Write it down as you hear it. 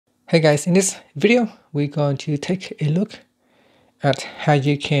Hey guys, in this video, we're going to take a look at how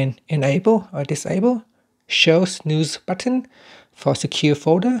you can enable or disable Show Snooze button for secure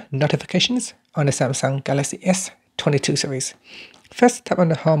folder notifications on the Samsung Galaxy S22 series. First, tap on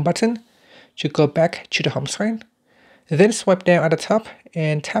the home button to go back to the home screen. Then swipe down at the top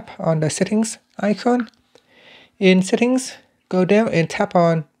and tap on the settings icon. In settings, go down and tap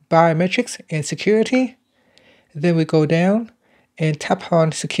on biometrics and security. Then we go down and tap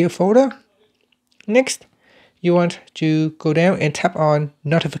on secure folder. Next, you want to go down and tap on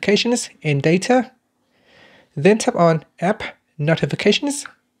notifications and data. Then tap on app notifications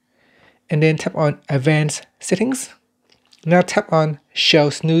and then tap on advanced settings. Now tap on show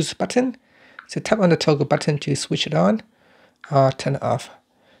snooze button. So tap on the toggle button to switch it on or turn it off.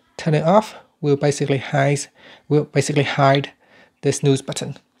 Turn it off will basically hide the snooze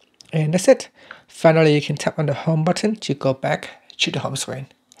button. And that's it. Finally, you can tap on the home button to go back to the home screen.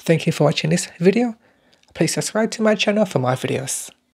 Thank you for watching this video. Please subscribe to my channel for more videos.